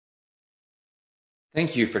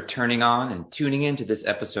Thank you for turning on and tuning in to this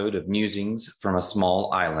episode of Musings from a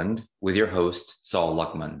Small Island with your host, Saul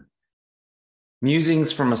Luckman.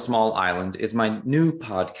 Musings from a Small Island is my new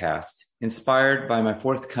podcast inspired by my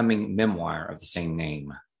forthcoming memoir of the same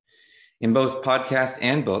name. In both podcast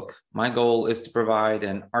and book, my goal is to provide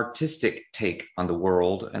an artistic take on the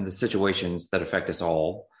world and the situations that affect us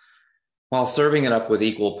all, while serving it up with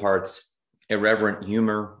equal parts irreverent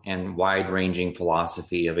humor and wide-ranging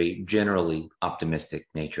philosophy of a generally optimistic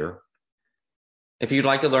nature. If you'd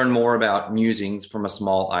like to learn more about Musings from a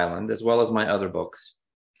Small Island, as well as my other books,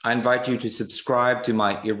 I invite you to subscribe to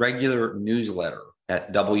my irregular newsletter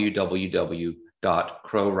at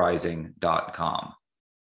www.crowrising.com.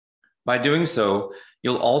 By doing so,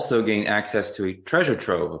 you'll also gain access to a treasure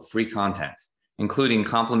trove of free content, including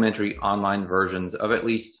complimentary online versions of at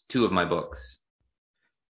least 2 of my books.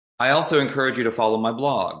 I also encourage you to follow my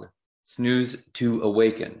blog, Snooze to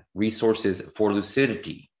Awaken, Resources for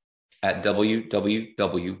Lucidity, at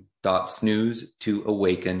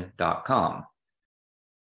www.snoozetoawaken.com.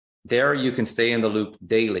 There you can stay in the loop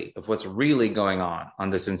daily of what's really going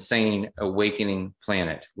on this insane awakening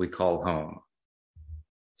planet we call home.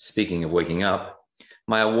 Speaking of waking up,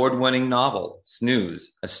 my award-winning novel,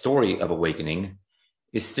 Snooze, A Story of Awakening,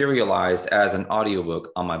 is serialized as an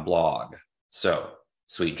audiobook on my blog. So,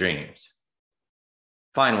 sweet dreams.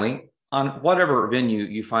 Finally, on whatever venue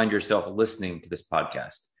you find yourself listening to this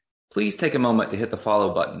podcast, please take a moment to hit the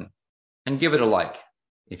follow button and give it a like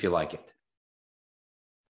if you like it.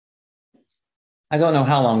 I don't know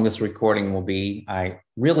how long this recording will be. I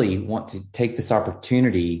really want to take this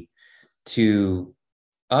opportunity to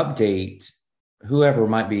update whoever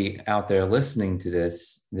might be out there listening to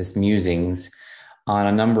this musings on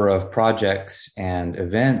a number of projects and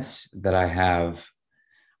events that I have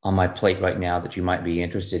on my plate right now that you might be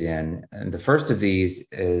interested in. And the first of these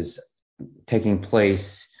is taking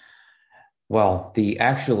place, the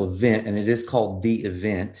actual event, and it is called The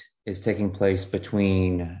Event, is taking place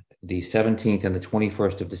between the 17th and the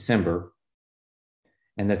 21st of December.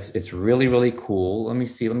 And it's really, really cool. Let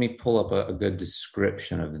me pull up a good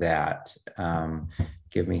description of that.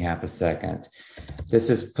 Give me half a second. This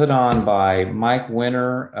is put on by Mike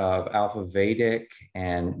Winner of Alpha Vedic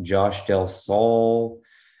and Josh Del Sol.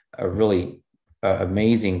 A really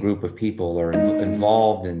amazing group of people are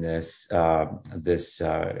involved in this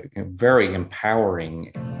very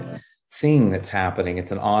empowering thing that's happening.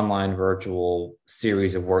 It's an online virtual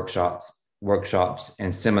series of workshops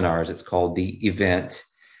and seminars. It's called The Event,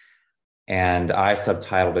 and I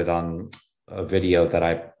subtitled it on a video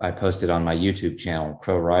that I posted on my YouTube channel,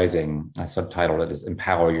 Crow Rising. I subtitled it as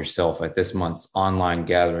Empower Yourself at this month's online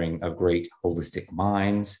gathering of great holistic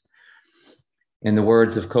minds. In the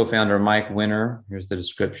words of co-founder Mike Winner, here's the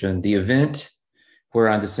description: the event, where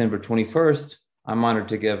on December 21st, I'm honored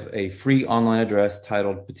to give a free online address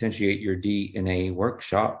titled Potentiate Your DNA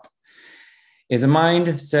Workshop, is a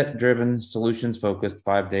mindset-driven, solutions-focused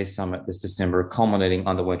 5-day summit this December, culminating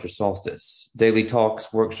on the winter solstice. Daily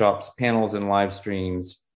talks, workshops, panels, and live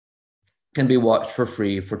streams can be watched for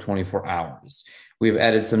free for 24 hours. We've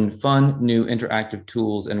added some fun new interactive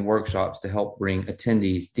tools and workshops to help bring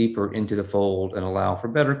attendees deeper into the fold and allow for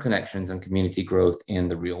better connections and community growth in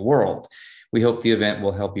the real world. We hope the event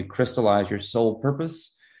will help you crystallize your soul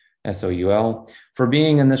purpose, SOUL, for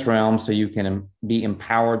being in this realm so you can be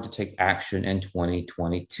empowered to take action in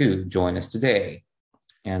 2022. Join us today.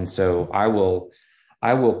 And so I will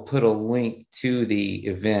put a link to the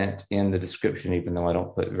event in the description, even though I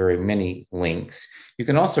don't put very many links. You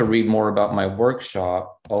can also read more about my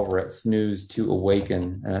workshop over at Snooze to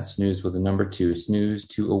Awaken, and that's snooze with the number 2,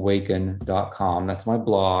 snoozetoawaken.com. That's my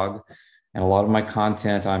blog, and a lot of my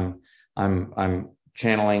content I'm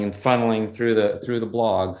channeling and funneling through the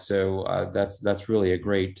blog. So that's really a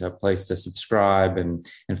great place to subscribe and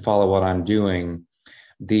follow what I'm doing.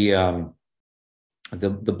 The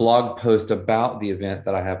blog post about the event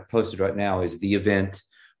that I have posted right now is The Event,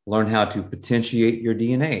 Learn How to Potentiate Your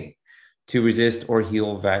DNA to Resist or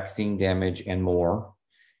Heal Vaccine Damage and More,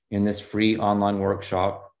 in this free online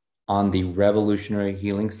workshop on the revolutionary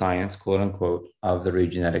healing science, quote unquote, of the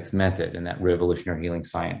regenetics method. And that revolutionary healing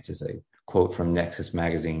science is a quote from Nexus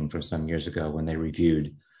magazine from some years ago when they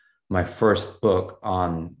reviewed my first book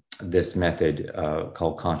on this method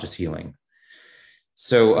called Conscious Healing.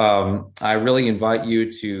 So I really invite you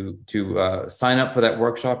to sign up for that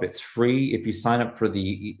workshop. It's free. If you sign up for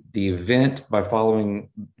the event by following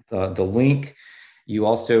the link, you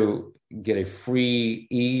also get a free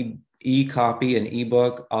e-copy, an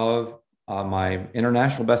ebook of my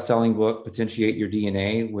international best-selling book, Potentiate Your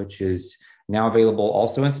DNA, which is now available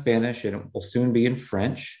also in Spanish, and it will soon be in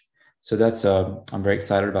French. So I'm very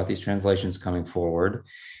excited about these translations coming forward.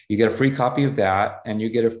 You get a free copy of that, and you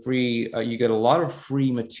get a lot of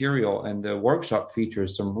free material. And the workshop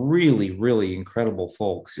features some really, really incredible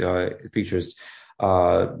folks. It features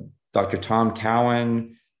uh, Dr. Tom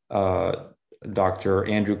Cowan, uh, Dr.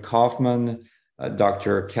 Andrew Kaufman,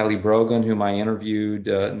 Dr. Kelly Brogan, whom I interviewed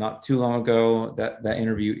not too long ago. That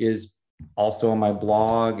interview is also on my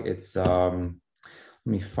blog.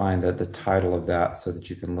 Let me find the title of that so that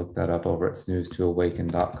you can look that up over at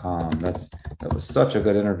snooze2awaken.com. That was such a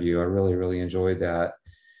good interview. I really, really enjoyed that.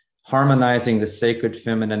 Harmonizing the sacred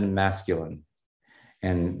feminine and masculine.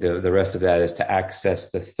 And the rest of that is to access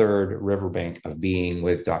the third riverbank of being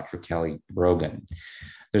with Dr. Kelly Brogan.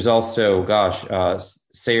 There's also,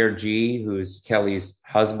 Sayer G, who's Kelly's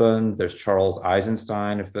husband. There's Charles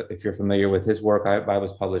Eisenstein. If you're familiar with his work, I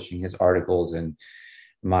was publishing his articles in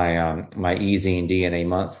my Easing DNA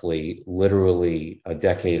Monthly, literally a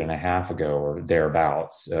decade and a half ago or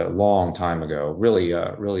thereabouts, a long time ago. Really,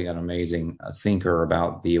 really an amazing thinker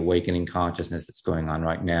about the awakening consciousness that's going on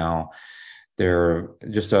right now. There are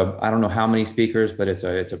just I don't know how many speakers, but it's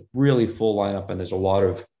a really full lineup, and there's a lot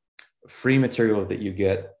of free material that you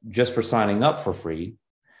get just for signing up for free.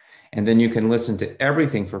 And then you can listen to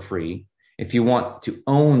everything for free. If you want to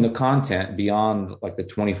own the content beyond like the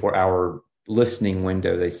 24-hour listening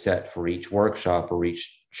window they set for each workshop or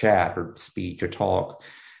each chat or speech or talk,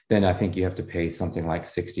 then I think you have to pay something like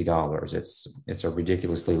 $60. It's a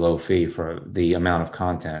ridiculously low fee for the amount of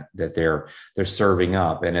content that they're serving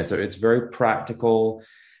up, and it's very practical.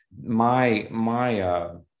 My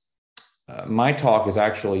talk is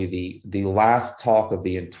actually the last talk of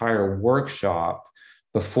the entire workshop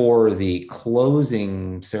before the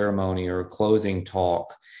closing ceremony or closing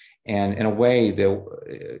talk. And in a way,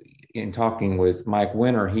 in talking with Mike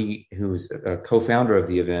Winter, who's a co-founder of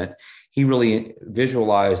the event, he really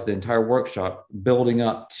visualized the entire workshop building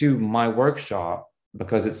up to my workshop,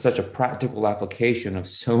 because it's such a practical application of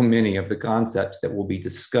so many of the concepts that will be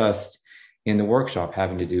discussed in the workshop,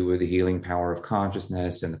 having to do with the healing power of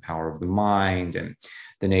consciousness and the power of the mind and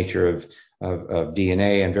the nature of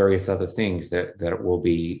DNA and various other things that will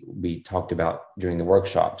be talked about during the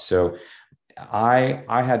workshop. So I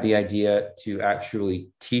had the idea to actually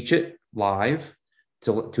teach it live,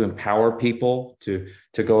 to empower people to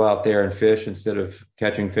go out there and fish instead of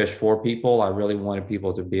catching fish for people. I really wanted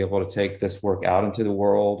people to be able to take this work out into the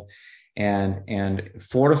world and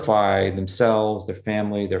fortify themselves, their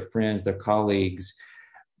family, their friends, their colleagues,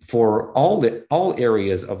 for all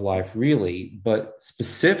areas of life, really, but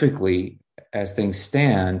specifically as things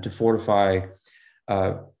stand, to fortify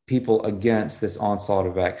people against this onslaught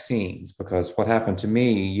of vaccines. Because what happened to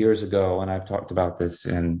me years ago, and I've talked about this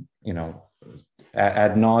in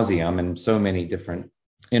ad nauseum in so many different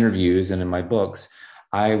interviews and in my books,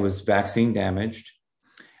 I was vaccine damaged.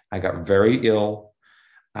 I got very ill.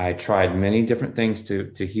 I tried many different things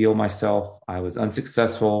to heal myself. I was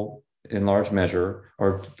unsuccessful in large measure,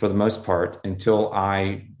 or for the most part, until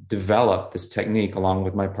I developed this technique along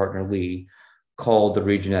with my partner Lee, called the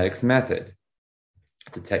Regenetics method.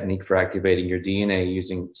 It's a technique for activating your DNA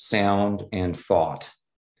using sound and thought.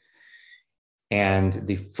 And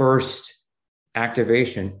the first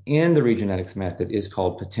activation in the Regenetics method is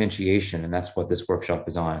called potentiation. And that's what this workshop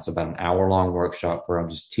is on. It's about an hour-long workshop where I'm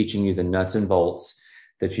just teaching you the nuts and bolts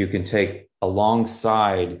that you can take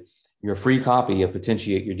alongside your free copy of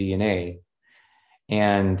Potentiate Your DNA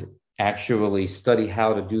and actually study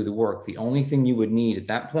how to do the work. The only thing you would need at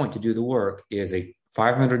that point to do the work is a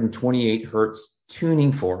 528 hertz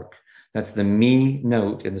tuning fork. That's the Mi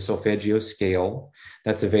note in the solfeggio scale.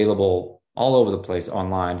 That's available all over the place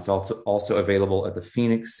online. It's also available at the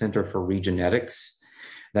Phoenix Center for Regenetics.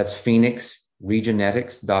 That's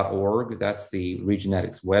phoenixregenetics.org. That's the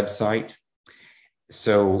Regenetics website.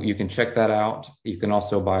 So you can check that out. You can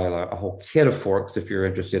also buy a whole kit of forks if you're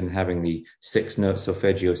interested in having the 6-note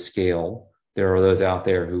solfeggio scale. There are those out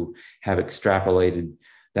there who have extrapolated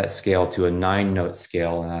that scale to a 9-note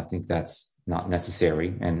scale, and I think that's not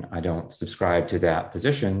necessary, and I don't subscribe to that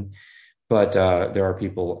position. But there are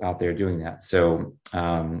people out there doing that. So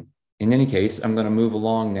in any case, I'm going to move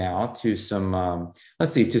along now to some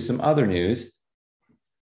other news.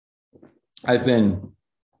 I've been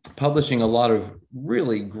publishing a lot of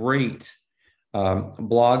really great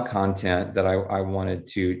blog content that I wanted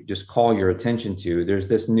to just call your attention to. There's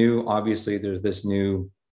this new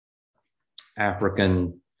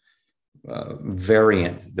African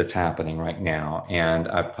variant that's happening right now, and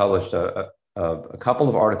I've published a couple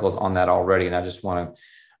of articles on that already, and I just want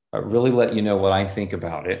to really let you know what I think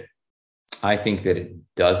about it. I think that it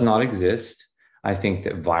does not exist. I think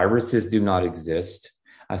that viruses do not exist.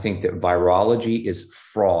 I think that virology is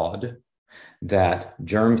fraud, that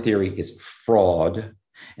germ theory is fraud,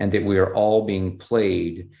 and that we are all being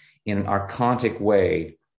played in an archontic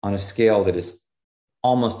way on a scale that is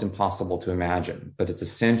almost impossible to imagine, but it's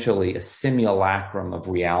essentially a simulacrum of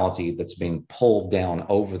reality that's being pulled down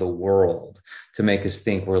over the world to make us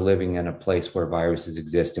think we're living in a place where viruses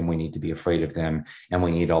exist and we need to be afraid of them and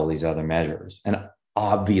we need all these other measures. And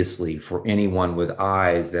obviously, for anyone with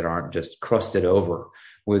eyes that aren't just crusted over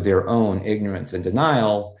with their own ignorance and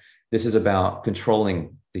denial, this is about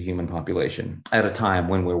controlling the human population at a time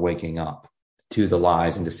when we're waking up to the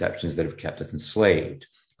lies and deceptions that have kept us enslaved.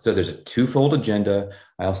 So there's a twofold agenda.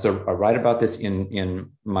 I write about this in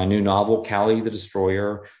my new novel, Callie the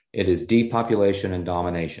Destroyer. It is depopulation and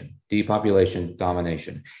domination, depopulation,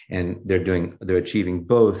 domination. And they're achieving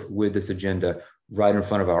both with this agenda right in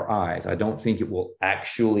front of our eyes. I don't think it will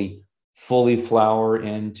actually fully flower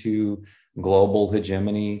into global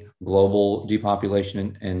hegemony, global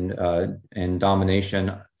depopulation and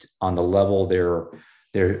domination on the level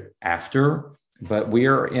they're after. But we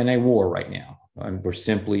are in a war right now. We're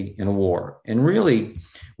simply in a war. And really,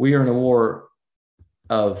 we are in a war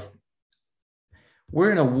of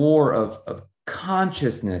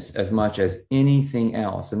consciousness as much as anything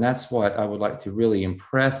else. And that's what I would like to really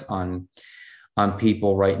impress on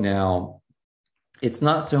people right now. It's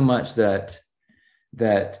not so much that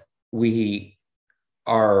we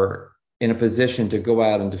are in a position to go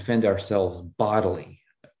out and defend ourselves bodily.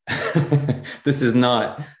 This is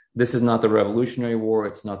not the Revolutionary War.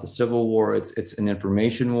 It's not the Civil War. It's an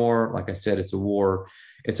information war. Like I said, it's a war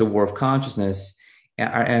of consciousness.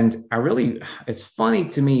 And it's funny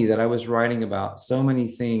to me that I was writing about so many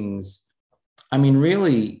things. I mean,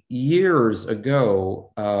 really years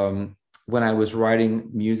ago, when I was writing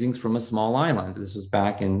Musings from a Small Island. This was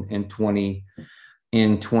back in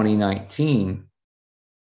 2019.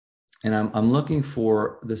 And I'm looking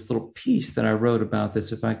for this little piece that I wrote about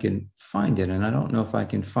this, if I can find it. And I don't know if I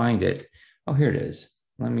can find it. Oh, here it is.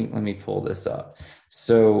 Let me pull this up.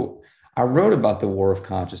 So I wrote about the war of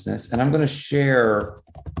consciousness, and I'm going to share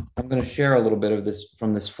a little bit of this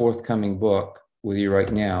from this forthcoming book with you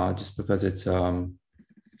right now, just because it's so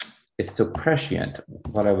prescient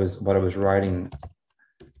what I was writing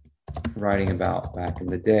about back in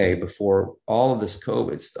the day before all of this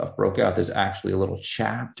COVID stuff broke out. There's actually a little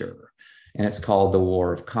chapter, and it's called The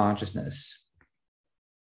War of Consciousness.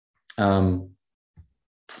 Let's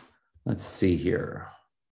see here.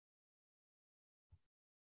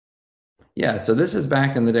 Yeah, so this is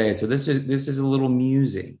back in the day. So this is a little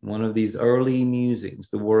musing, one of these early musings,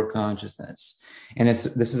 The War of Consciousness. And this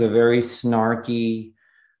is a very snarky,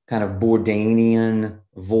 kind of Bourdainian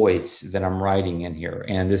voice that I'm writing in here.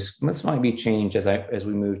 And this might be changed as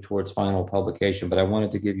we move towards final publication, but I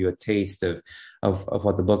wanted to give you a taste of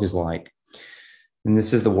what the book is like. And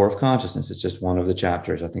this is The War of Consciousness. It's just one of the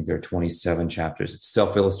chapters. I think there are 27 chapters. It's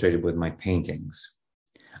self-illustrated with my paintings.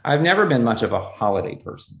 I've never been much of a holiday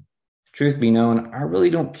person. Truth be known, I really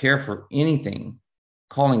don't care for anything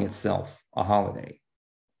calling itself a holiday.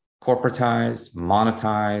 Corporatized,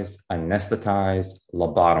 monetized, anesthetized,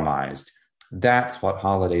 lobotomized. That's what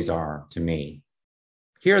holidays are to me.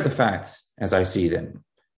 Here are the facts as I see them.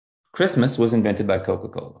 Christmas was invented by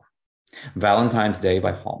Coca-Cola, Valentine's Day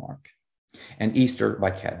by Hallmark, and Easter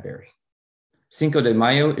by Cadbury. Cinco de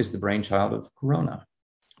Mayo is the brainchild of Corona.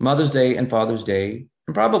 Mother's Day and Father's Day,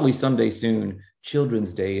 and probably someday soon,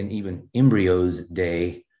 Children's Day and even Embryos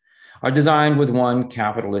Day, are designed with one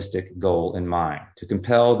capitalistic goal in mind: to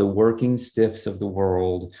compel the working stiffs of the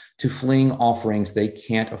world to fling offerings they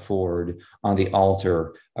can't afford on the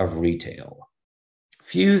altar of retail.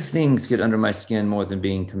 Few things get under my skin more than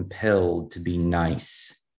being compelled to be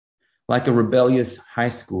nice. Like a rebellious high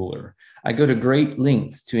schooler, I go to great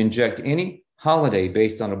lengths to inject any holiday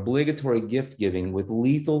based on obligatory gift giving with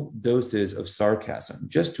lethal doses of sarcasm,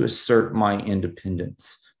 just to assert my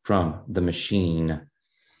independence from the machine.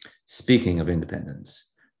 Speaking of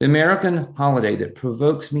independence, the American holiday that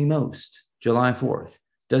provokes me most, July 4th,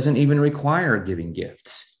 doesn't even require giving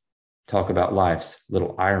gifts. Talk about life's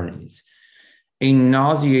little ironies. A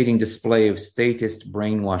nauseating display of statist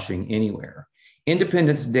brainwashing anywhere.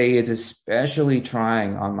 Independence Day is especially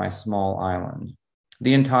trying on my small island.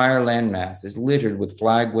 The entire landmass is littered with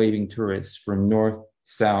flag-waving tourists from north,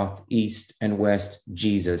 south, east, and west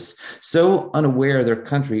Jesus, so unaware their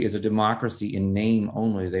country is a democracy in name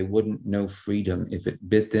only, they wouldn't know freedom if it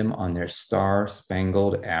bit them on their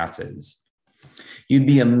star-spangled asses. You'd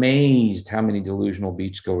be amazed how many delusional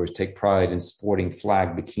beachgoers take pride in sporting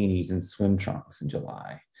flag bikinis and swim trunks in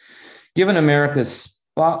July. Given America's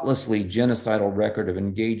spotlessly genocidal record of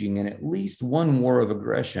engaging in at least one war of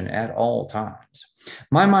aggression at all times.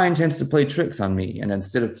 My mind tends to play tricks on me, and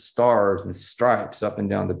instead of stars and stripes up and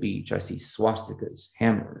down the beach, I see swastikas,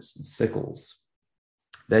 hammers, and sickles.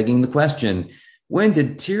 Begging the question, when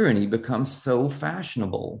did tyranny become so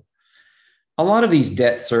fashionable? A lot of these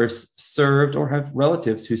debt serfs served or have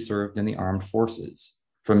relatives who served in the armed forces.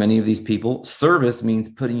 For many of these people, service means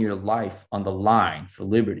putting your life on the line for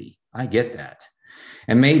liberty. I get that.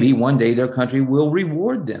 And maybe one day their country will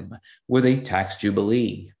reward them with a tax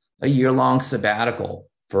jubilee, a year-long sabbatical,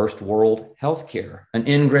 first world healthcare, an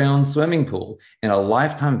in-ground swimming pool, and a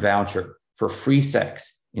lifetime voucher for free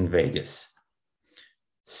sex in Vegas.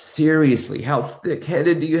 Seriously, how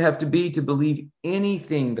thick-headed do you have to be to believe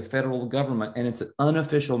anything the federal government and its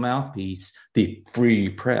unofficial mouthpiece, the free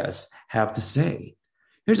press, have to say?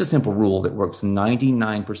 Here's a simple rule that works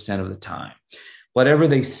 99% of the time. Whatever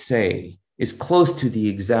they say is close to the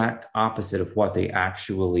exact opposite of what they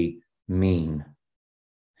actually mean.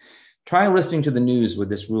 Try listening to the news with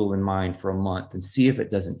this rule in mind for a month and see if it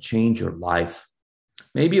doesn't change your life.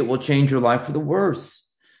 Maybe it will change your life for the worse,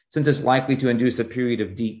 since it's likely to induce a period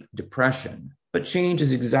of deep depression. But change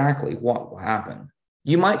is exactly what will happen.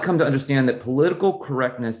 You might come to understand that political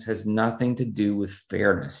correctness has nothing to do with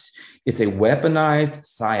fairness. It's a weaponized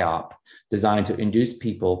psyop designed to induce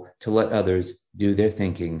people to let others do their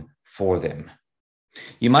thinking for them.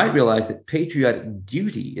 You might realize that patriotic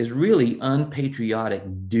duty is really unpatriotic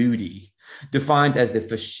duty, defined as the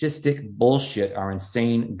fascistic bullshit our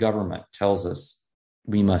insane government tells us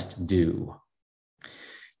we must do.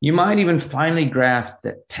 You might even finally grasp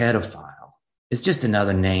that pedophile is just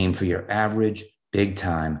another name for your average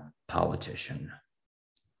big-time politician.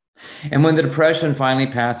 And when the depression finally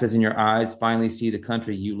passes and your eyes finally see the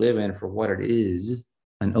country you live in for what it is,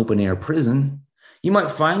 an open-air prison, you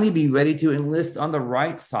might finally be ready to enlist on the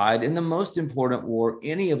right side in the most important war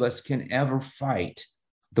any of us can ever fight,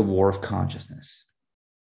 the war of consciousness.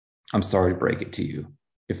 I'm sorry to break it to you,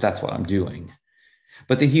 if that's what I'm doing.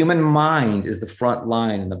 But the human mind is the front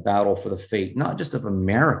line in the battle for the fate, not just of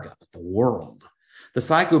America, but the world. The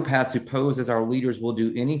psychopaths who pose as our leaders will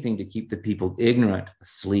do anything to keep the people ignorant,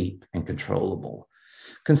 asleep, and controllable.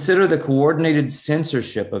 Consider the coordinated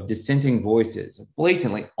censorship of dissenting voices, a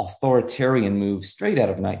blatantly authoritarian move straight out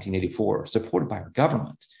of 1984, supported by our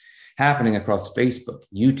government, happening across Facebook,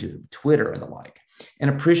 YouTube, Twitter, and the like, and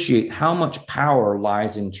appreciate how much power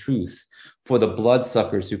lies in truth for the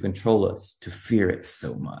bloodsuckers who control us to fear it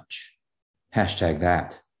so much. Hashtag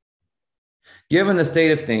that. Given the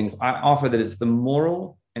state of things, I offer that it's the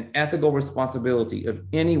moral and ethical responsibility of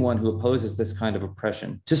anyone who opposes this kind of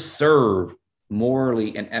oppression to serve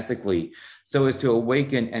morally and ethically so as to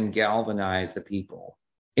awaken and galvanize the people.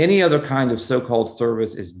 Any other kind of so-called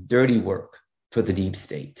service is dirty work for the deep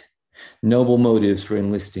state. Noble motives for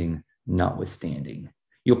enlisting notwithstanding.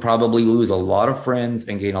 You'll probably lose a lot of friends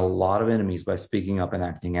and gain a lot of enemies by speaking up and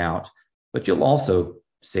acting out, but you'll also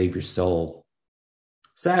save your soul.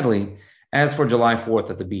 Sadly, as for July 4th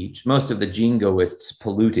at the beach, most of the jingoists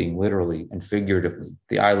polluting literally and figuratively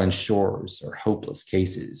the island's shores are hopeless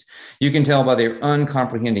cases. You can tell by their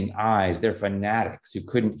uncomprehending eyes they're fanatics who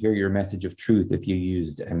couldn't hear your message of truth if you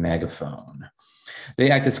used a megaphone.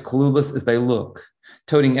 They act as clueless as they look,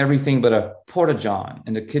 toting everything but a porta-john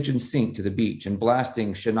and the kitchen sink to the beach and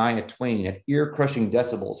blasting Shania Twain at ear-crushing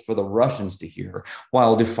decibels for the Russians to hear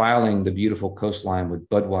while defiling the beautiful coastline with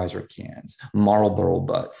Budweiser cans, Marlboro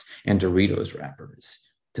butts, and Doritos wrappers.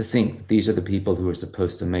 To think these are the people who are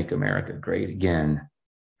supposed to make America great again.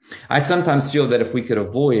 I sometimes feel that if we could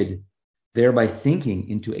avoid thereby sinking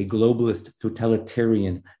into a globalist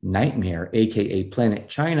totalitarian nightmare, aka Planet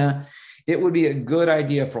China, it would be a good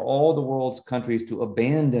idea for all the world's countries to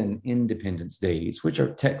abandon Independence Days, which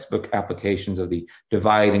are textbook applications of the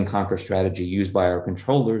divide and conquer strategy used by our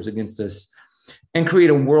controllers against us, and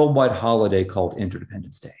create a worldwide holiday called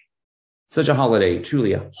Interdependence Day. Such a holiday,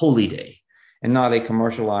 truly a holy day, and not a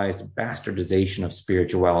commercialized bastardization of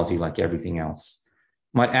spirituality like everything else,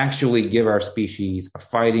 might actually give our species a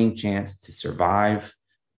fighting chance to survive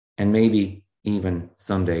and maybe even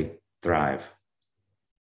someday thrive.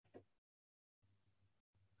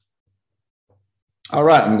 All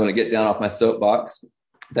right, I'm going to get down off my soapbox.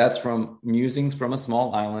 That's from Musings from a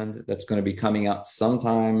Small Island. That's going to be coming out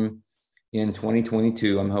sometime in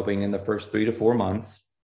 2022. I'm hoping in the first 3 to 4 months.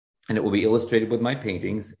 And it will be illustrated with my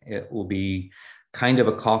paintings. It will be kind of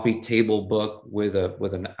a coffee table book with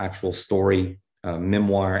an actual story,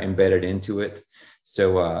 memoir embedded into it.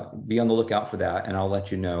 So be on the lookout for that, and I'll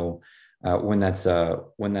let you know when that's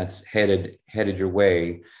headed your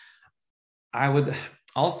way.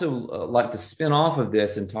 also like to spin off of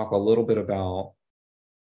this and talk a little bit about.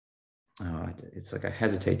 It's like I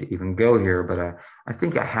hesitate to even go here, but I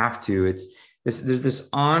think I have to. It's this. There's this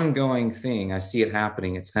ongoing thing. I see it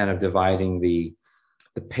happening. It's kind of dividing the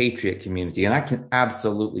patriot community, and I can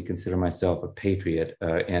absolutely consider myself a patriot,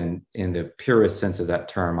 and in the purest sense of that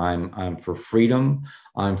term. I'm for freedom.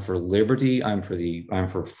 I'm for liberty. I'm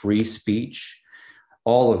for free speech.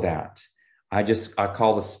 All of that. I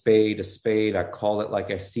call the spade a spade. I call it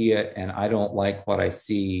like I see it, and I don't like what I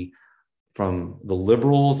see from the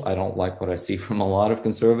liberals. I don't like what I see from a lot of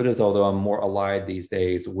conservatives, although I'm more allied these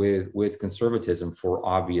days with conservatism for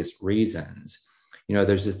obvious reasons.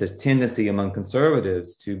 There's just this tendency among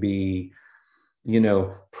conservatives to be,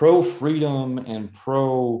 pro freedom and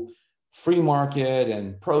pro free market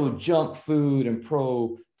and pro junk food and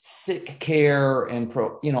pro sick care and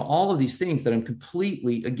pro, all of these things that I'm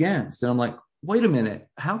completely against. And I'm like, wait a minute,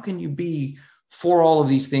 how can you be for all of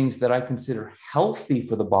these things that I consider healthy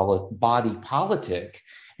for the body politic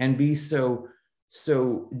and be so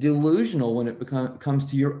delusional when it comes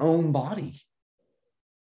to your own body?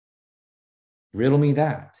 Riddle me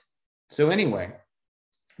that. So anyway,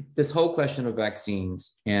 this whole question of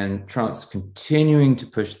vaccines and Trump's continuing to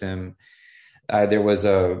push them. I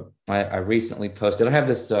recently posted, I have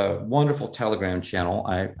this wonderful Telegram channel.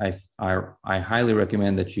 I highly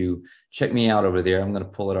recommend that you check me out over there. I'm going to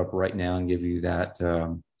pull it up right now and give you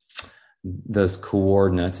those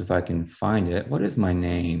coordinates if I can find it. What is my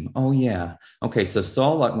name? Oh yeah. Okay. So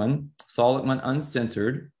Saul Luckman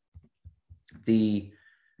Uncensored. The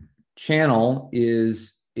channel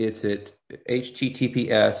it's at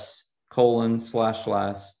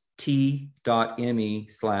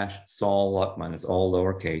https://t.me/Saul Luckman. It's all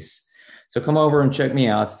lowercase. So come over and check me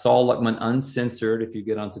out. Saul Luckman Uncensored if you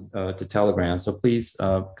get onto to Telegram. So please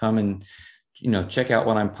come and check out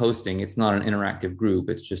what I'm posting. It's not an interactive group.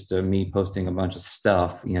 It's just me posting a bunch of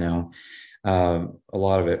stuff. A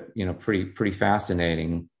lot of it pretty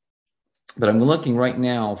fascinating. But I'm looking right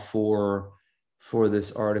now for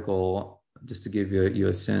this article just to give you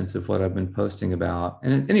a sense of what I've been posting about.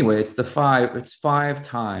 And anyway, it's five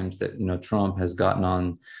times that Trump has gotten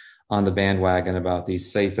on the bandwagon about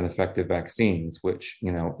these safe and effective vaccines, which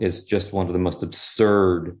is just one of the most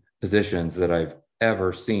absurd positions that I've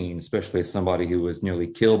ever seen, especially as somebody who was nearly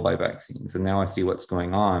killed by vaccines. And now I see what's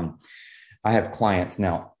going on. I have clients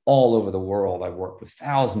now all over the world. I've worked with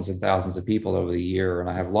thousands and thousands of people over the year, and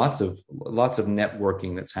I have lots of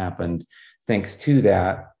networking that's happened thanks to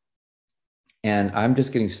that. And I'm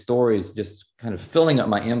just getting stories just kind of filling up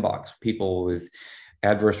my inbox, people with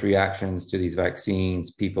adverse reactions to these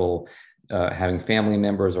vaccines, people having family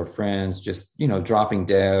members or friends just, dropping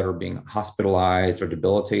dead or being hospitalized or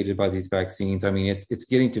debilitated by these vaccines. I mean, it's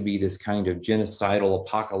getting to be this kind of genocidal,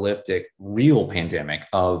 apocalyptic, real pandemic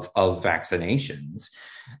of vaccinations.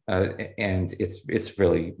 And it's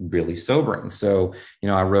really, really sobering. So,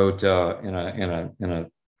 I wrote in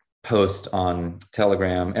a post on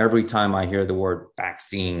Telegram, every time I hear the word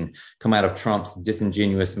vaccine come out of Trump's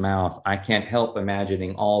disingenuous mouth, I can't help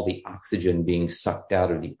imagining all the oxygen being sucked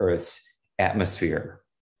out of the Earth's atmosphere.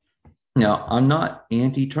 Now, I'm not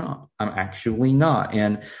anti-Trump. I'm actually not.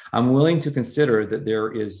 And I'm willing to consider that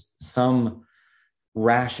there is some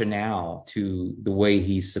rationale to the way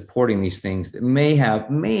he's supporting these things that may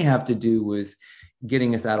have to do with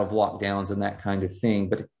getting us out of lockdowns and that kind of thing.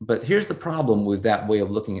 But here's the problem with that way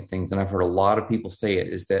of looking at things, and I've heard a lot of people say it,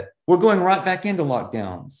 is that we're going right back into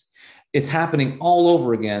lockdowns. It's happening all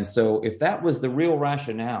over again. So if that was the real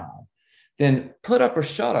rationale, then put up or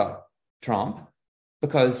shut up, Trump,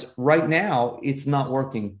 because right now it's not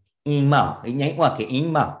working. It ain't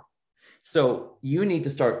working. So you need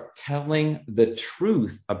to start telling the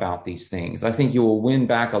truth about these things. I think you will win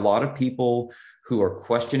back a lot of people who are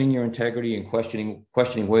questioning your integrity and questioning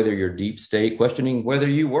whether you're deep state, questioning whether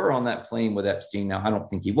you were on that plane with Epstein. Now, I don't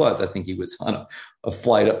think he was. I think he was on a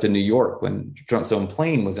flight up to New York when Trump's own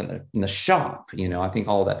plane was in the shop. I think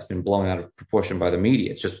all of that's been blown out of proportion by the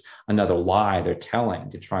media. It's just another lie they're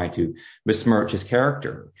telling to try to besmirch his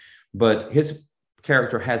character. But his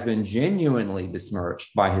character has been genuinely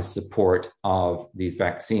besmirched by his support of these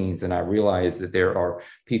vaccines. And I realize that there are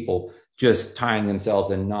people just tying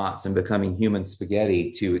themselves in knots and becoming human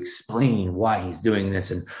spaghetti to explain why he's doing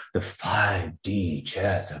this and the 5D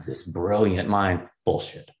chess of this brilliant mind.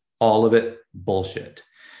 Bullshit. All of it, bullshit.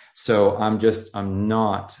 So I'm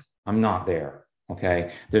not there.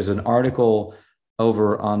 Okay. There's an article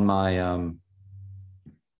over on my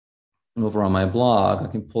blog. I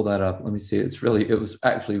can pull that up. Let me see. It was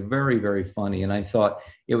actually very, very funny. And I thought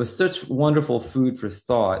it was such wonderful food for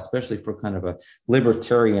thought, especially for kind of a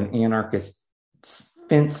libertarian anarchist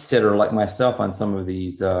fence sitter like myself on some of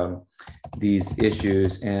these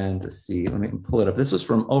issues. And let's see, let me pull it up. This was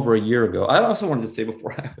from over a year ago. I also wanted to say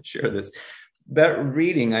before I share this, that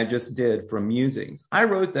reading I just did from Musings, I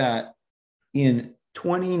wrote that in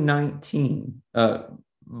 2019,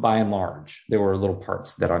 by and large. There were little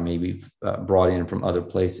parts that I maybe brought in from other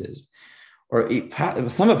places, or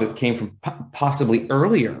some of it came from possibly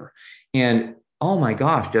earlier. And oh my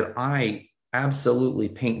gosh, did I absolutely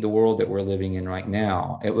paint the world that we're living in right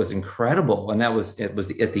now. It was incredible. And it was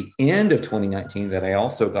at the end of 2019 that I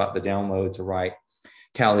also got the download to write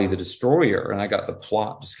Callie the Destroyer. And I got the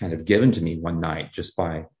plot just kind of given to me one night just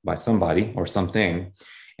by somebody or something.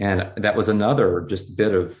 And that was another just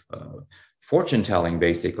bit of fortune telling,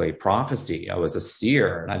 basically prophecy. I was a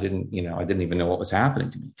seer, and I didn't even know what was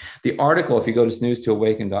happening to me. The article, if you go to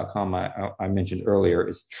snooze2awaken.com, I mentioned earlier,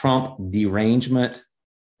 is Trump derangement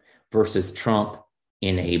versus Trump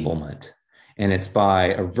enablement. And it's by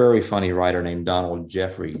a very funny writer named Donald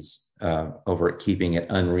Jeffries over at Keeping It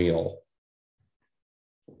Unreal.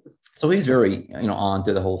 So he's very, on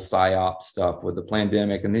to the whole PSYOP stuff with the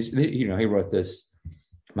pandemic. And he wrote this,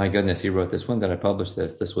 my goodness, he wrote this. When did I publish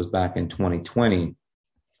this? This was back in 2020,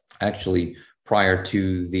 actually prior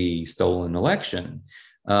to the stolen election.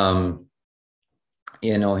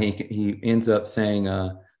 He ends up saying,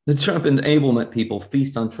 the Trump enablement people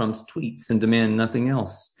feast on Trump's tweets and demand nothing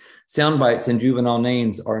else. Sound bites and juvenile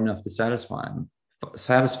names are enough to satisfy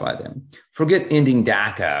them. Forget ending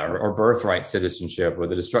DACA or birthright citizenship or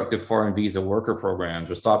the destructive foreign visa worker programs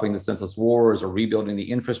or stopping the senseless wars or rebuilding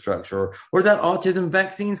the infrastructure or that autism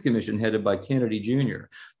vaccines commission headed by Kennedy Jr.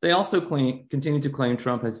 They also continue to claim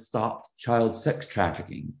Trump has stopped child sex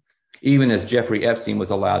trafficking, even as Jeffrey Epstein was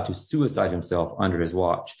allowed to suicide himself under his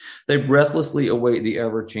watch. They breathlessly await the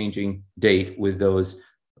ever-changing date with those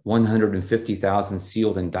 150,000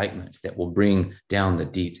 sealed indictments that will bring down the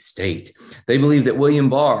deep state. They believe that William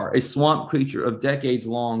Barr, a swamp creature of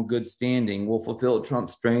decades-long good standing, will fulfill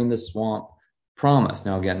Trump's drain the swamp promise.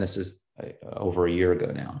 Now, again, this is over a year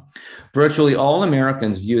ago now. Virtually all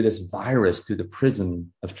Americans view this virus through the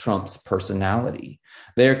prism of Trump's personality.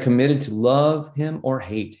 They are committed to love him or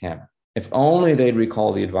hate him. If only they'd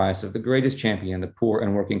recall the advice of the greatest champion the poor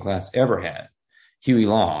and working class ever had, Huey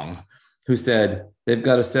Long, who said, they've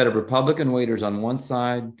got a set of Republican waiters on one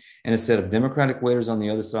side and a set of Democratic waiters on the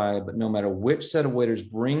other side, but no matter which set of waiters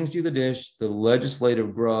brings you the dish, the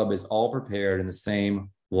legislative grub is all prepared in the same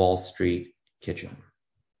Wall Street kitchen.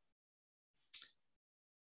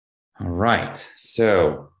 All right,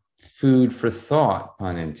 so food for thought,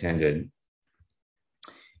 pun intended.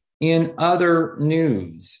 In other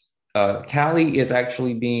news, Callie is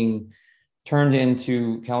actually being turned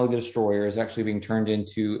into, Callie the Destroyer is actually being turned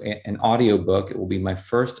into an audiobook. It will be my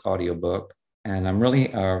first audiobook. And I'm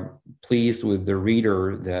really pleased with the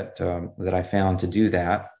reader that I found to do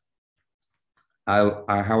that. I,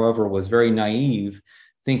 however, was very naive,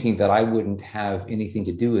 thinking that I wouldn't have anything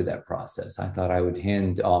to do with that process. I thought I would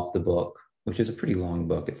hand off the book, which is a pretty long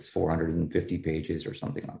book. It's 450 pages or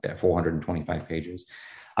something like that, 425 pages.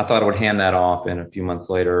 I thought I would hand that off, and a few months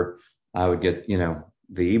later, I would get,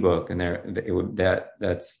 the ebook, and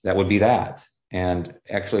that would be that. And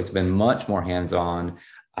actually, it's been much more hands-on.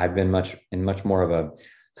 I've been much more of a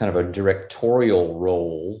kind of a directorial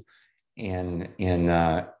role in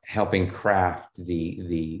helping craft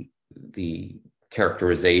the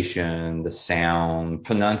characterization, the sound,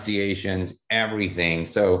 pronunciations, everything.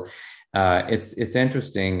 So it's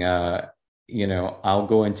interesting. I'll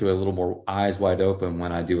go into a little more eyes wide open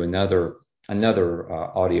when I do another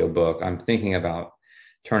audiobook. I'm thinking about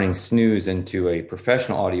turning Snooze into a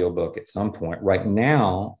professional audiobook at some point. Right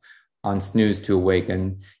now on Snooze to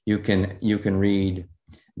Awaken, you can read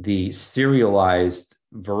the serialized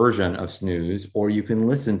version of Snooze, or you can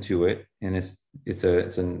listen to it, and it's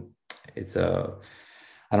a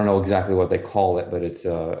I don't know exactly what they call it, but it's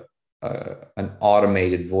an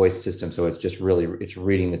automated voice system. So it's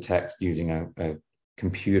reading the text using a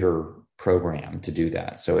computer program to do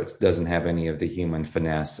that. So it doesn't have any of the human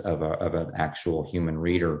finesse of an actual human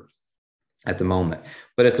reader at the moment,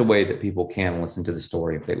 but it's a way that people can listen to the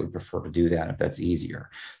story if they would prefer to do that, if that's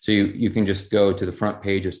easier. So you can just go to the front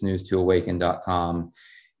page of snooze2awaken.com.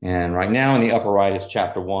 And right now in the upper right is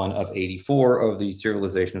chapter 1 of 84 of the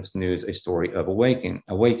Serialization of Snooze, A Story of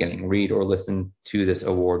Awakening. Read or listen to this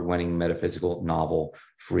award-winning metaphysical novel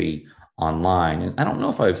free online. And I don't know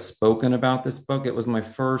if I've spoken about this book. It was my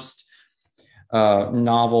first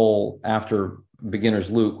novel after Beginner's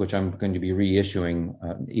Luke, which I'm going to be reissuing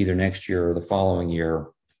either next year or the following year.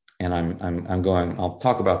 And I'll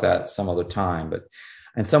talk about that some other time, but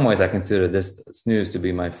In some ways, I consider this Snooze to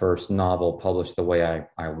be my first novel published the way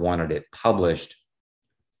I wanted it published.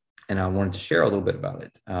 And I wanted to share a little bit about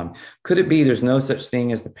it. Could it be there's no such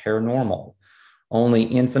thing as the paranormal, only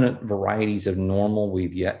infinite varieties of normal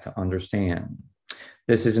we've yet to understand?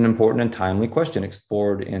 This is an important and timely question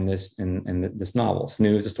explored in this novel,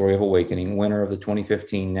 Snooze, The Story of Awakening, winner of the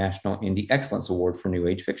 2015 National Indie Excellence Award for New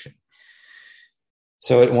Age Fiction.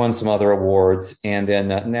 So it won some other awards. And then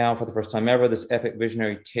now, for the first time ever, this epic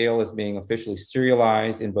visionary tale is being officially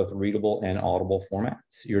serialized in both readable and audible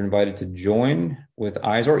formats. You're invited to join with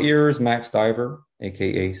eyes or ears Max Diver,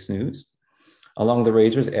 aka Snooze, along the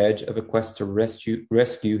razor's edge of a quest to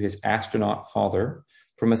rescue his astronaut father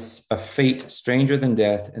from a fate stranger than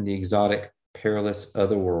death in the exotic, perilous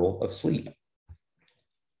otherworld of sleep.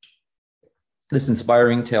 This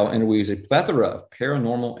inspiring tale interweaves a plethora of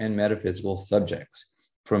paranormal and metaphysical subjects,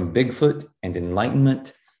 from Bigfoot and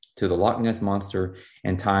enlightenment to the Loch Ness Monster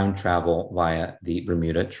and time travel via the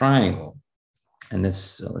Bermuda Triangle. And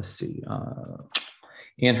this, let's see,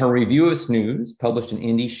 in her review of Snooze, published in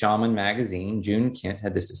Indie Shaman magazine, June Kent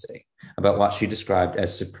had this to say about what she described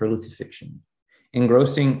as superlative fiction.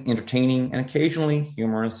 Engrossing, entertaining, and occasionally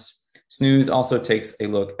humorous, Snooze also takes a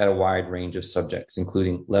look at a wide range of subjects,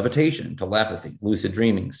 including levitation, telepathy, lucid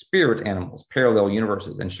dreaming, spirit animals, parallel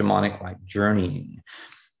universes, and shamanic-like journeying,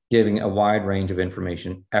 giving a wide range of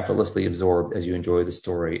information effortlessly absorbed as you enjoy the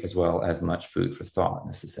story, as well as much food for thought. And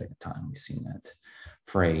that's the second time we've seen that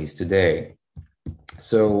phrase today.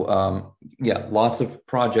 So, yeah, lots of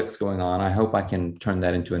projects going on. I hope I can turn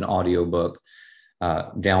that into an audiobook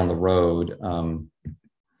down the road.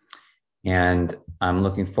 And I'm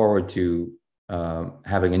looking forward to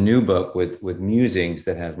having a new book with musings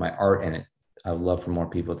that has my art in it. I would love for more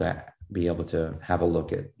people to be able to have a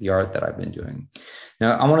look at the art that I've been doing.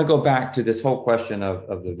 Now, I want to go back to this whole question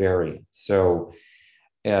of the variants. So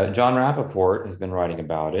John Rappaport has been writing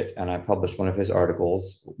about it, and I published one of his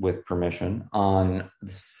articles with permission on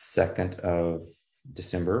the 2nd of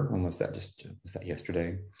December. When was that? Was that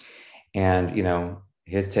yesterday? And, you know,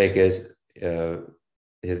 his take is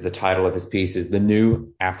the title of his piece is The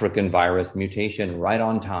New African Virus Mutation Right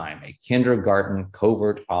on Time, a kindergarten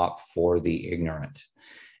covert op for the ignorant.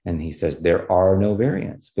 And he says there are no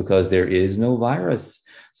variants because there is no virus.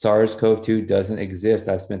 SARS-CoV-2 doesn't exist.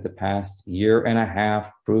 I've spent the past year and a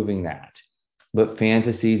half proving that. But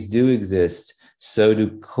fantasies do exist. So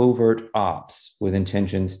do covert ops with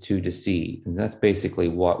intentions to deceive. And that's basically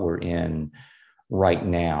what we're in right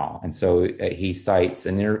now. And so he cites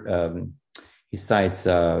the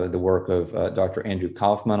work of Dr. Andrew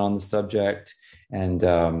Kaufman on the subject, and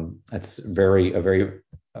that's a very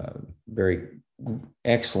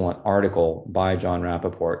excellent article by John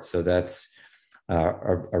Rappaport. So that's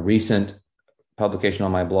a recent publication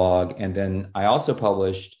on my blog. And then I also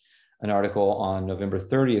published an article on November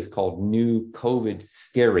 30th called New COVID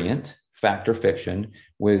Scariant, Fact or Fiction,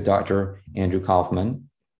 with Dr. Andrew Kaufman.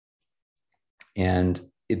 And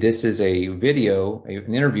this is a video,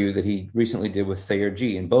 an interview that he recently did with Sayer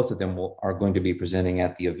G, and both of them are going to be presenting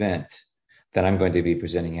at the event that I'm going to be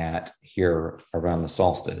presenting at here around the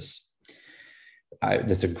solstice.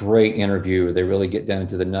 That's a great interview. They really get down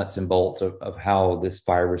into the nuts and bolts of how this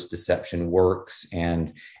virus deception works,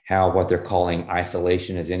 and how what they're calling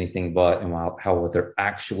isolation is anything but, and how what they're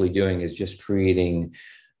actually doing is just creating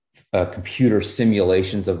computer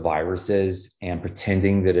simulations of viruses and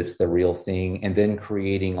pretending that it's the real thing, and then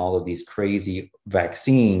creating all of these crazy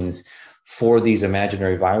vaccines for these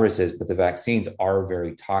imaginary viruses. But the vaccines are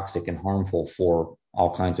very toxic and harmful for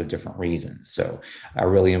all kinds of different reasons. So I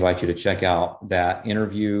really invite you to check out that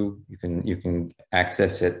interview. You can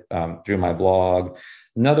access it through my blog.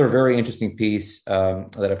 Another very interesting piece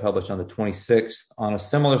that I published on the 26th on a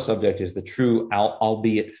similar subject is the true,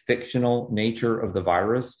 albeit fictional, nature of the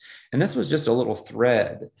virus. And this was just a little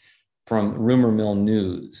thread from Rumor Mill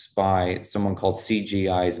News by someone called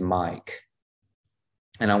CGI's Mike.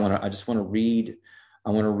 And I just want to read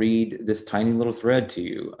this tiny little thread to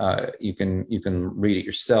you. You can read it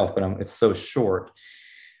yourself, but it's so short,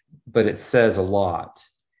 but it says a lot.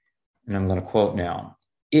 And I'm going to quote now.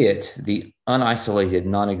 It, the unisolated,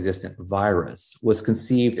 non-existent virus, was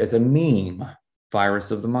conceived as a meme virus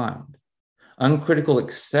of the mind. Uncritical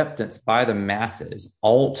acceptance by the masses,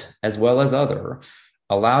 alt as well as other,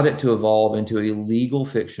 allowed it to evolve into a legal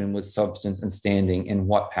fiction with substance and standing in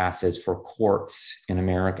what passes for courts in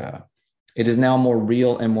America. It is now more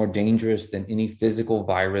real and more dangerous than any physical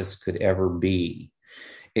virus could ever be.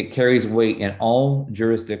 It carries weight in all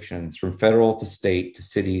jurisdictions, from federal to state to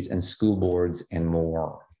cities and school boards and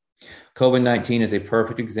more. COVID-19 is a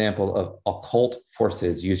perfect example of occult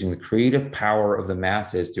forces using the creative power of the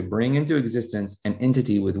masses to bring into existence an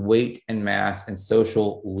entity with weight and mass and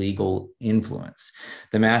social legal influence.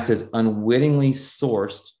 The masses unwittingly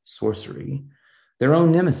sourced sorcery, their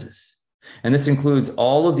own nemesis. And this includes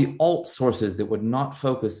all of the alt sources that would not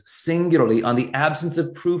focus singularly on the absence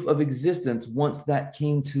of proof of existence once that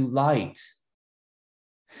came to light.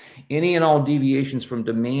 Any and all deviations from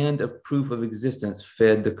demand of proof of existence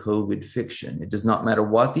fed the COVID fiction. It does not matter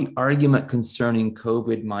what the argument concerning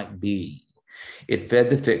COVID might be. It fed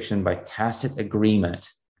the fiction by tacit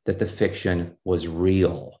agreement that the fiction was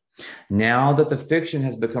real. Now that the fiction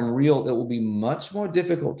has become real, it will be much more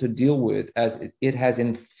difficult to deal with as it has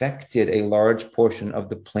infected a large portion of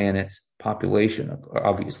the planet's population,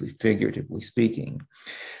 obviously, figuratively speaking.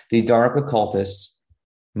 The dark occultists,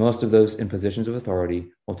 most of those in positions of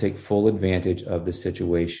authority, will take full advantage of the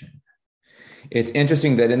situation. It's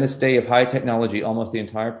interesting that in this day of high technology, almost the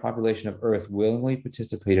entire population of Earth willingly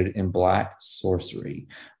participated in black sorcery,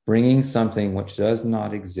 bringing something which does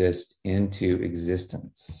not exist into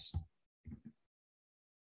existence.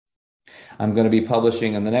 I'm going to be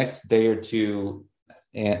publishing in the next day or two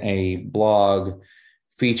a blog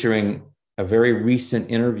featuring a very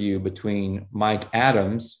recent interview between Mike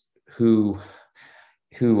Adams, who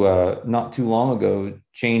not too long ago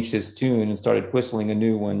changed his tune and started whistling a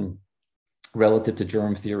new one relative to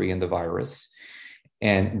germ theory and the virus.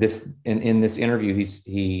 And in this interview,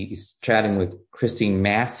 he's chatting with Christine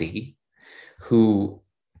Massey, who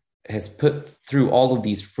has put through all of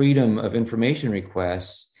these freedom of information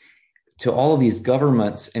requests to all of these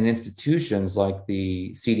governments and institutions like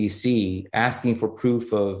the CDC, asking for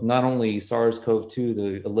proof of not only SARS-CoV-2,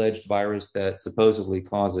 the alleged virus that supposedly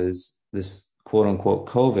causes this quote unquote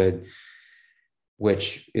COVID,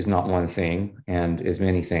 which is not one thing and is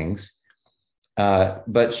many things. But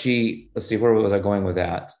let's see, where was I going with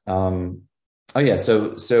that?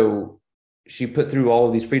 So she put through all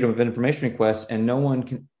of these freedom of information requests, and no one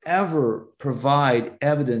can ever provide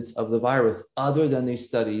evidence of the virus other than these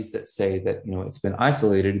studies that say that, it's been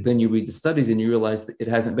isolated. Then you read the studies and you realize that it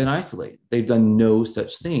hasn't been isolated. They've done no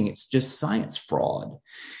such thing. It's just science fraud.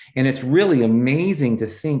 And it's really amazing to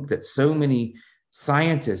think that so many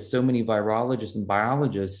scientists, so many virologists and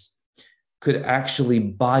biologists could actually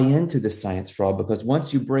buy into the science fraud, because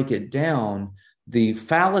once you break it down, the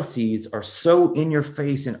fallacies are so in your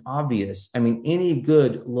face and obvious. I mean, any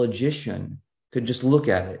good logician could just look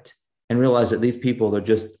at it and realize that these people are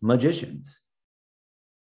just magicians.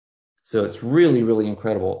 So it's really, really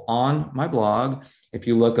incredible. On my blog, if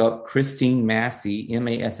you look up Christine Massey,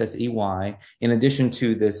 Massey, in addition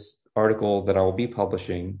to this article that I will be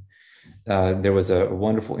publishing, there was a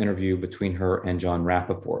wonderful interview between her and John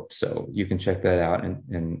Rappaport. So you can check that out,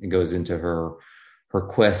 and it goes into her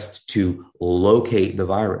quest to locate the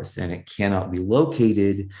virus. And it cannot be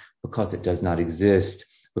located because it does not exist,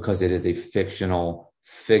 because it is a fictional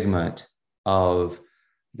figment of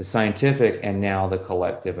the scientific and now the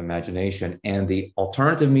collective imagination. And the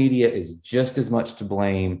alternative media is just as much to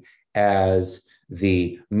blame as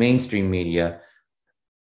the mainstream media,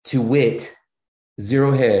 to wit,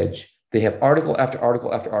 Zero Hedge. They have article after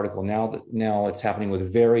article after article. Now it's happening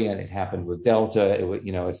with variant. It happened with Delta.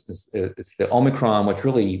 It's the Omicron, which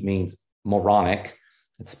really means moronic.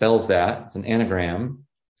 It spells that. It's an anagram.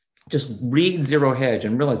 Just read Zero Hedge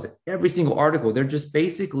and realize that every single article, they're just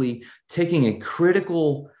basically taking a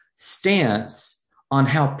critical stance on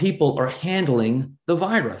how people are handling the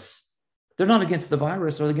virus. They're not against the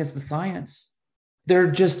virus or against the science.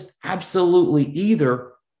 They're just absolutely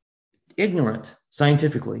either ignorant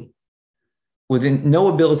scientifically, with no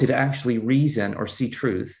ability to actually reason or see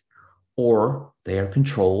truth, or they are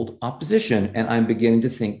controlled opposition. And I'm beginning to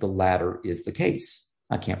think the latter is the case.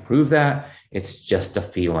 I can't prove that. It's just a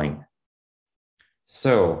feeling.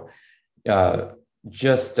 So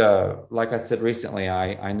like I said recently,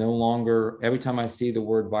 I no longer, every time I see the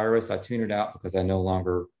word virus, I tune it out, because I no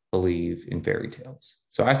longer believe in fairy tales.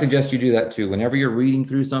 So I suggest you do that too. Whenever you're reading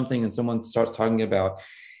through something and someone starts talking about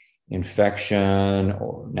infection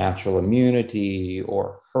or natural immunity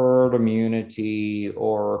or herd immunity,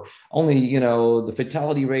 or only, the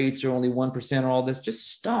fatality rates are only 1% or all this,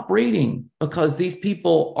 just stop reading, because these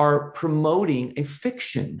people are promoting a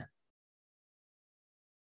fiction.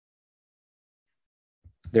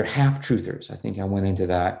 They're half-truthers. I think I went into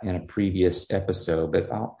that in a previous episode, but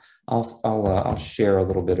I'll share a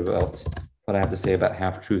little bit about what I have to say about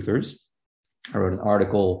half-truthers. I wrote an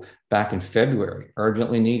article back in February: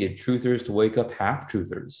 urgently needed truthers to wake up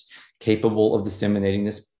half-truthers capable of disseminating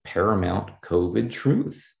this paramount COVID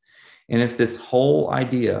truth. And it's this whole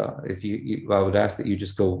idea, if I would ask that you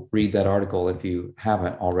just go read that article if you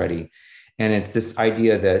haven't already. And it's this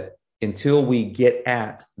idea that until we get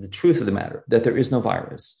at the truth of the matter, that there is no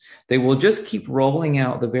virus, they will just keep rolling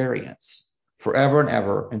out the variants forever and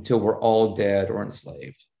ever until we're all dead or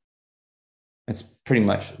enslaved. It's pretty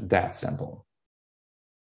much that simple.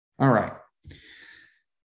 All right.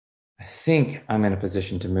 I think I'm in a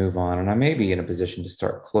position to move on, and I may be in a position to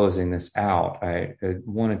start closing this out. I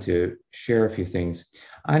wanted to share a few things.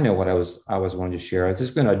 I know what I was wanting to share. It's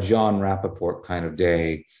just been a John Rappaport kind of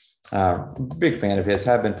day. Big fan of his,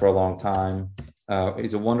 have been for a long time.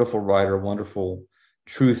 He's a wonderful writer, wonderful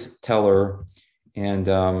truth teller, and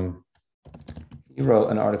he wrote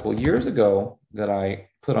an article years ago that I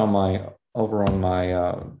put on my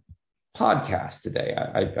podcast today.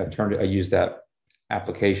 I used that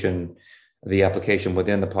application, the application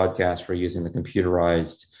within the podcast for using the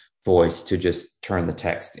computerized voice to just turn the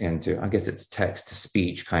text into, I guess it's text to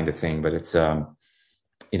speech kind of thing, but it's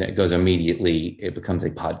it goes immediately, it becomes a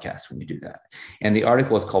podcast when you do that. And the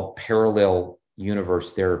article is called Parallel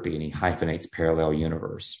Universe Therapy, and he hyphenates parallel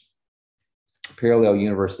universe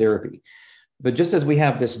therapy. But just as we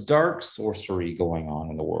have this dark sorcery going on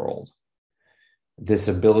in the world, this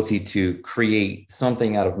ability to create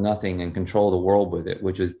something out of nothing and control the world with it,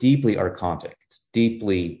 which is deeply archontic. It's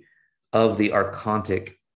deeply of the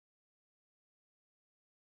archontic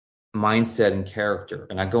mindset and character.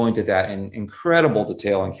 And I go into that in incredible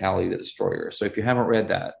detail in Kali the Destroyer. So if you haven't read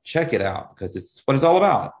that, check it out, because it's what it's all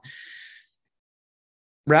about.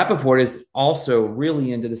 Rappaport is also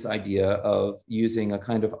really into this idea of using a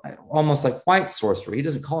kind of almost like white sorcery. He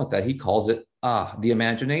doesn't call it that. He calls it the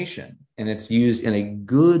imagination. And it's used in a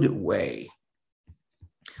good way.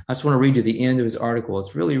 I just want to read you the end of his article.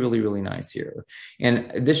 It's really, really, really nice here.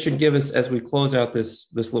 And this should give us, as we close out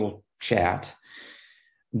this little chat,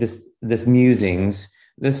 this musings,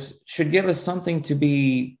 this should give us something to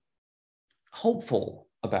be hopeful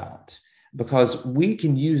about, because we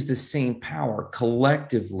can use the same power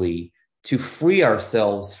collectively to free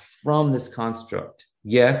ourselves from this construct.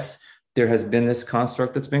 Yes, there has been this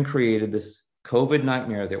construct that's been created, this COVID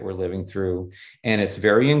nightmare that we're living through, and it's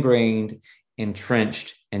very ingrained,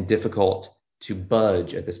 entrenched, and difficult to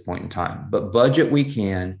budge at this point in time. But budget we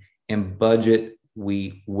can, and budget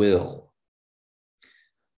we will.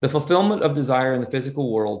 The fulfillment of desire in the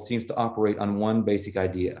physical world seems to operate on one basic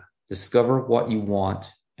idea: discover what you want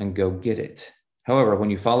and go get it. However, when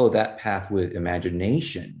you follow that path with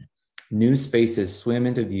imagination, new spaces swim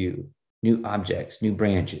into view, new objects, new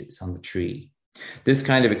branches on the tree. This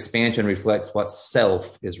kind of expansion reflects what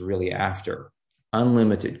self is really after: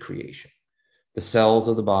 unlimited creation. The cells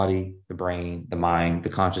of the body, the brain, the mind, the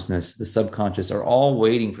consciousness, the subconscious are all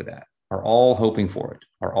waiting for that, are all hoping for it,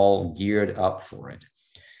 are all geared up for it.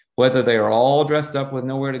 Whether they are all dressed up with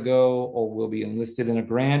nowhere to go or will be enlisted in a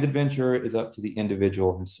grand adventure is up to the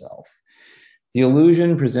individual himself. The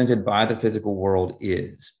illusion presented by the physical world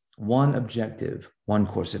is one objective, one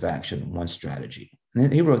course of action, one strategy.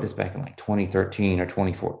 And he wrote this back in like 2013 or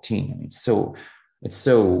 2014. I mean, it's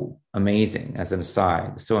so amazing, as an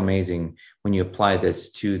aside, so amazing when you apply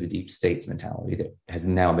this to the deep states mentality that has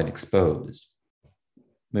now been exposed.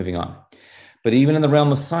 Moving on. But even in the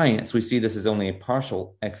realm of science, we see this as only a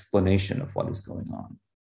partial explanation of what is going on.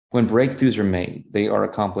 When breakthroughs are made, they are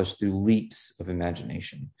accomplished through leaps of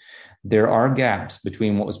imagination. There are gaps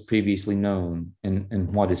between what was previously known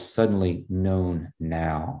and what is suddenly known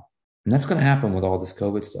now. And that's going to happen with all this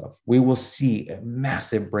COVID stuff. We will see a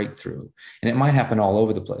massive breakthrough, and it might happen all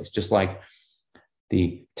over the place, just like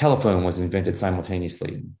the telephone was invented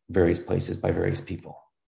simultaneously in various places by various people.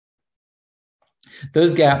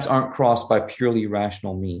 Those gaps aren't crossed by purely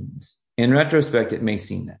rational means. In retrospect, it may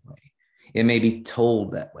seem that way. It may be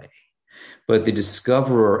told that way. But the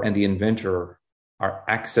discoverer and the inventor are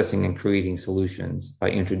accessing and creating solutions by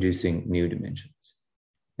introducing new dimensions.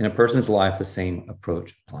 In a person's life, the same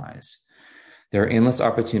approach applies. There are endless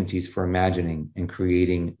opportunities for imagining and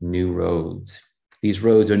creating new roads. These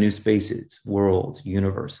roads are new spaces, worlds,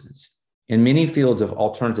 universes. In many fields of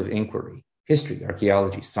alternative inquiry, history,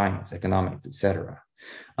 archaeology, science, economics, etc.,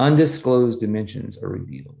 undisclosed dimensions are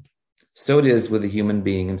revealed. So it is with the human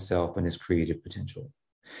being himself and his creative potential.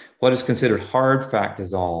 What is considered hard fact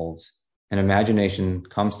dissolves, and imagination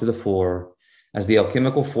comes to the fore as the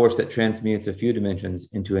alchemical force that transmutes a few dimensions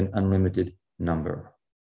into an unlimited number.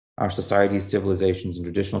 Our society's civilizations and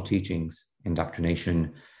traditional teachings,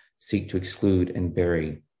 indoctrination, seek to exclude and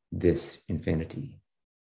bury this infinity.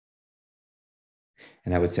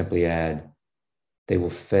 And I would simply add, they will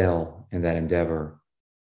fail in that endeavor,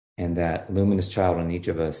 and that luminous child in each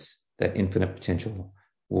of us, that infinite potential,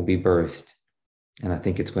 will be birthed. And I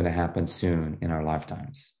think it's going to happen soon in our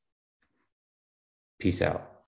lifetimes. Peace out.